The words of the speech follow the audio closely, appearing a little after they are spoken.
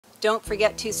Don't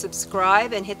forget to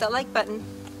subscribe and hit that like button.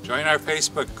 Join our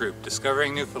Facebook group,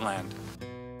 Discovering Newfoundland.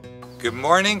 Good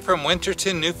morning from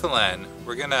Winterton, Newfoundland.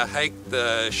 We're gonna hike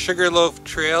the Sugarloaf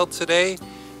Trail today.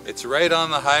 It's right on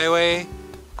the highway.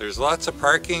 There's lots of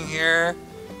parking here.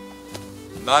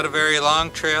 Not a very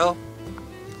long trail.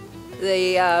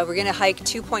 We're gonna hike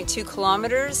 2.2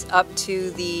 kilometers up to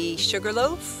the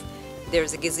Sugarloaf.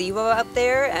 There's a gazebo up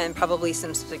there and probably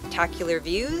some spectacular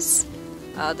views.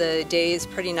 The day is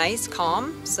pretty nice,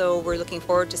 calm, so we're looking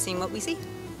forward to seeing what we see.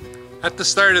 At the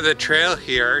start of the trail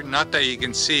here, not that you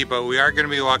can see, but we are going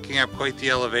to be walking up quite the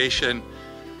elevation.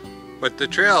 But the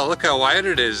trail, look how wide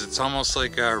it is. It's almost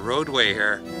like a roadway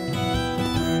here.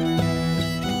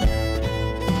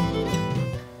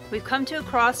 We've come to a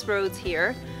crossroads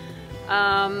here.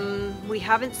 We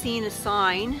haven't seen a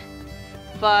sign,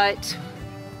 but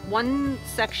one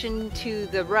section to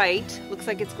the right looks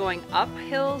like it's going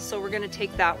uphill, so we're going to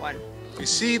take that one. We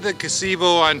see the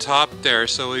gazebo on top there,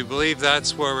 so we believe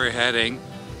that's where we're heading.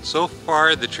 So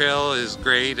far the trail is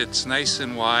great. It's nice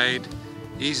and wide,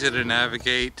 easy to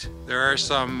navigate. There are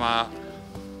some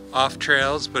off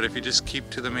trails, but if you just keep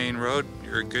to the main road,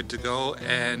 you're good to go.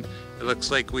 And it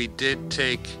looks like we did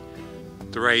take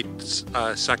the right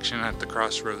section at the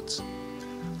crossroads.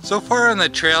 So far on the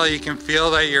trail you can feel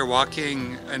that you're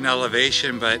walking an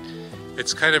elevation, but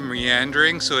it's kind of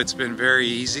meandering, so it's been very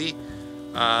easy.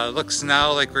 Looks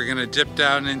now like we're gonna dip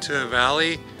down into a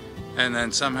valley and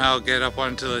then somehow get up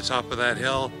onto the top of that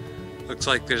hill. Looks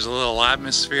like there's a little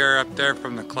atmosphere up there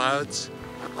from the clouds.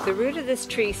 The root of this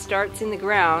tree starts in the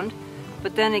ground,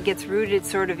 but then it gets rooted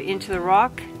sort of into the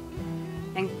rock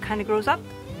and kind of grows up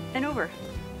and over.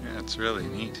 Yeah, it's really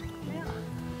neat. Yeah.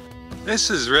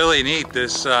 This is really neat.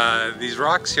 These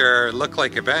rocks here look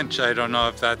like a bench. I don't know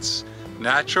if that's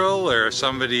natural or if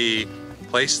somebody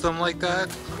placed them like that.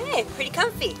 Hey, pretty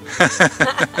comfy.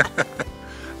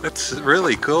 That's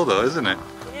really cool though, isn't it?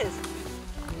 It is.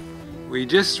 We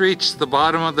just reached the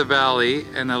bottom of the valley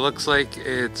and it looks like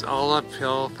it's all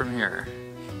uphill from here.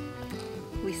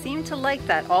 We seem to like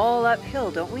that all uphill,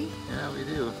 don't we? Yeah, we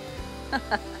do.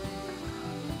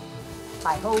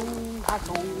 Hi-ho,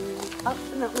 up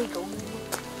and we go.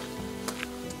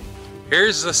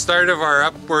 Here's the start of our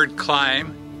upward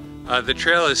climb. The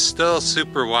trail is still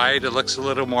super wide. It looks a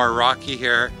little more rocky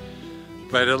here,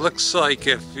 but it looks like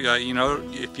if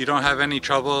if you don't have any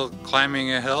trouble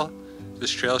climbing a hill,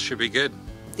 this trail should be good.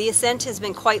 The ascent has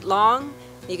been quite long.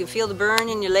 You can feel the burn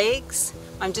in your legs.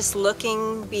 I'm just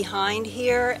looking behind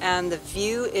here and the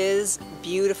view is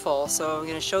beautiful, so I'm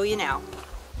going to show you now.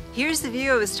 Here's the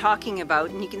view I was talking about,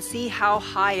 and you can see how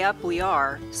high up we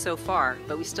are so far,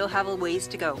 but we still have a ways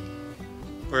to go.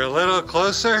 We're a little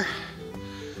closer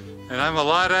and I'm a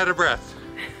lot out of breath.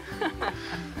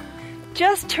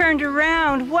 Just turned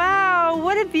around. Wow,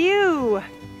 what a view.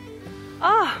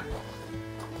 Oh,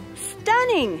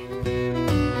 stunning.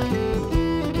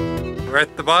 We're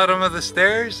at the bottom of the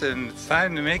stairs and it's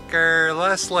time to make our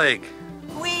last leg.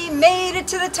 We made it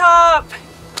to the top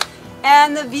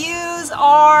and the views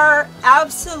are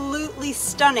absolutely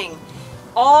stunning.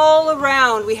 All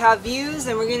around we have views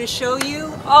and we're going to show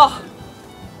you. Oh,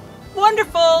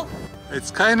 wonderful.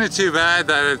 It's kind of too bad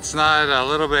that it's not a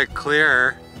little bit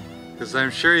clearer, because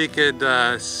I'm sure you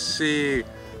could see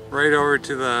right over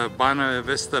to the Buena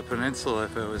Vista Peninsula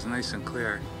if it was nice and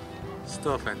clear. It's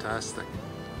still fantastic.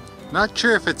 Not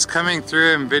sure if it's coming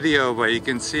through in video, but you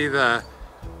can see the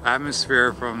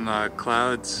atmosphere from the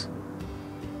clouds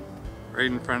right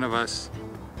in front of us.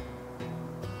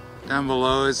 Down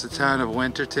below is the town of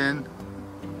Winterton.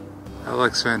 That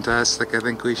looks fantastic. I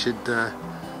think we should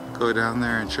go down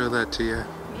there and show that to you.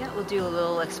 Yeah, we'll do a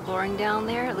little exploring down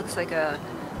there. It looks like a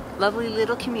lovely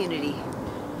little community.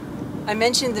 I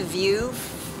mentioned the view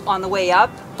on the way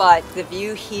up, but the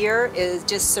view here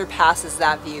just surpasses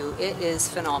that view. It is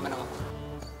phenomenal.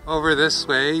 Over this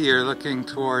way, you're looking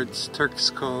towards Turks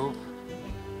Cove.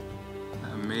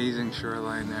 Amazing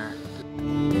shoreline there.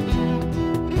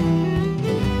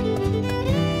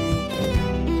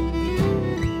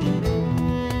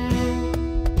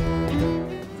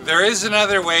 There is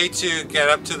another way to get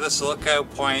up to this lookout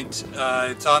point.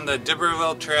 It's on the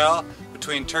D'Iberville Trail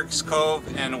between Turks Cove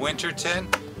and Winterton.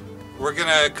 We're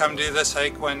gonna come do this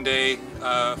hike one day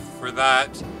for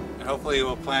that, and hopefully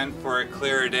we'll plan for a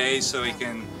clearer day so we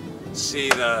can see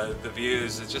the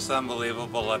views. It's just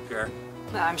unbelievable up here.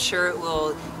 I'm sure it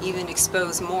will even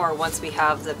expose more once we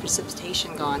have the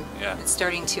precipitation gone. Yeah. It's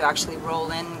starting to actually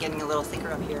roll in, getting a little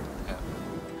thicker up here. Yeah.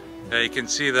 Yeah, you can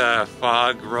see the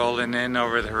fog rolling in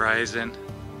over the horizon.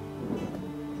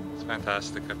 It's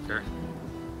fantastic up here.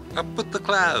 Up with the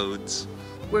clouds.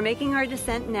 We're making our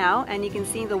descent now, and you can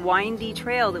see the windy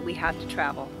trail that we have to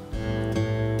travel.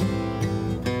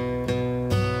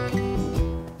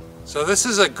 So this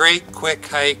is a great quick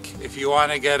hike if you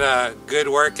want to get a good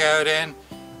workout in.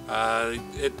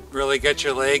 It really gets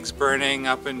your legs burning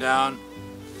up and down.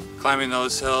 Climbing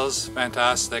those hills,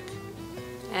 fantastic.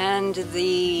 And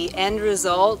the end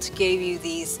result gave you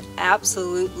these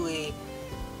absolutely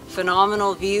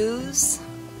phenomenal views.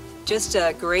 Just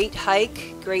a great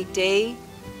hike, great day,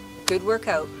 good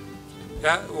workout.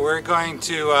 Yeah, we're going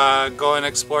to go and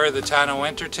explore the town of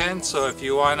Winterton, so if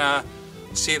you want to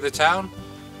see the town,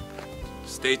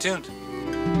 stay tuned.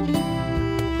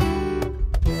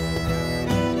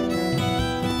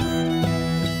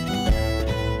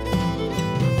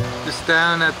 Just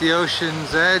down at the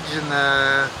ocean's edge in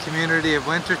the community of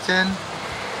Winterton.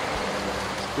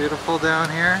 It's beautiful down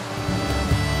here.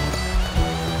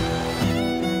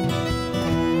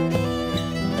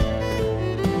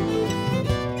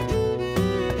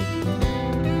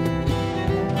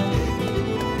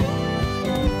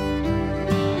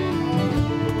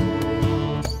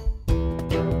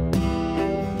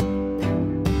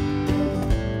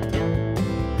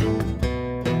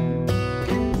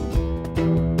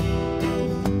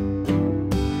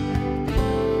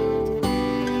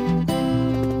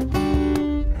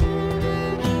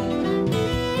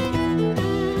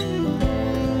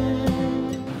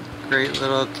 Great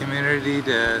little community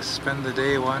to spend the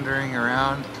day wandering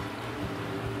around.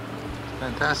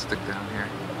 Fantastic down here.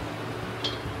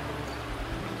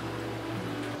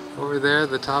 Over there,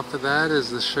 the top of that is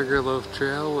the Sugarloaf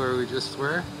Trail where we just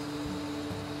were.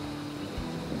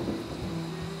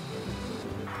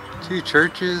 Two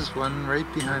churches, one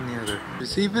right behind the other.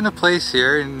 There's even a place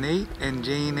here, Nate and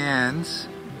Jane Ann's,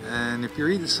 and if you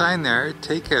read the sign there,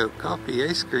 takeout, coffee,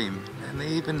 ice cream, and they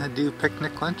even do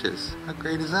picnic lunches. How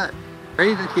great is that?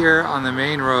 Right here on the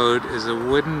main road is a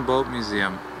wooden boat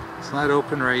museum. It's not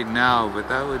open right now, but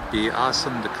that would be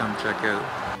awesome to come check out.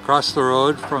 Across the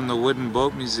road from the wooden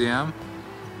boat museum,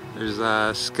 there's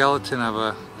a skeleton of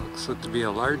a, looks like to be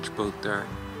a large boat there.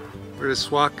 We're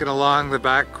just walking along the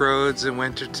back roads in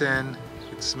Winterton. You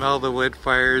can smell the wood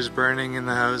fires burning in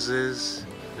the houses.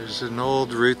 There's an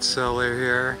old root cellar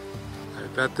here. I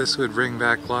bet this would bring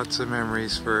back lots of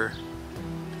memories for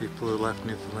people who left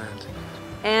Newfoundland.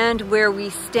 And where we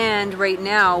stand right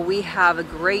now, we have a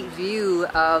great view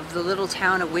of the little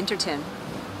town of Winterton.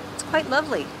 It's quite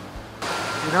lovely.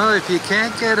 You know, if you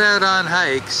can't get out on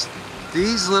hikes,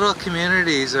 these little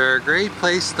communities are a great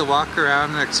place to walk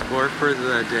around and explore for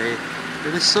the day.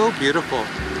 It is so beautiful.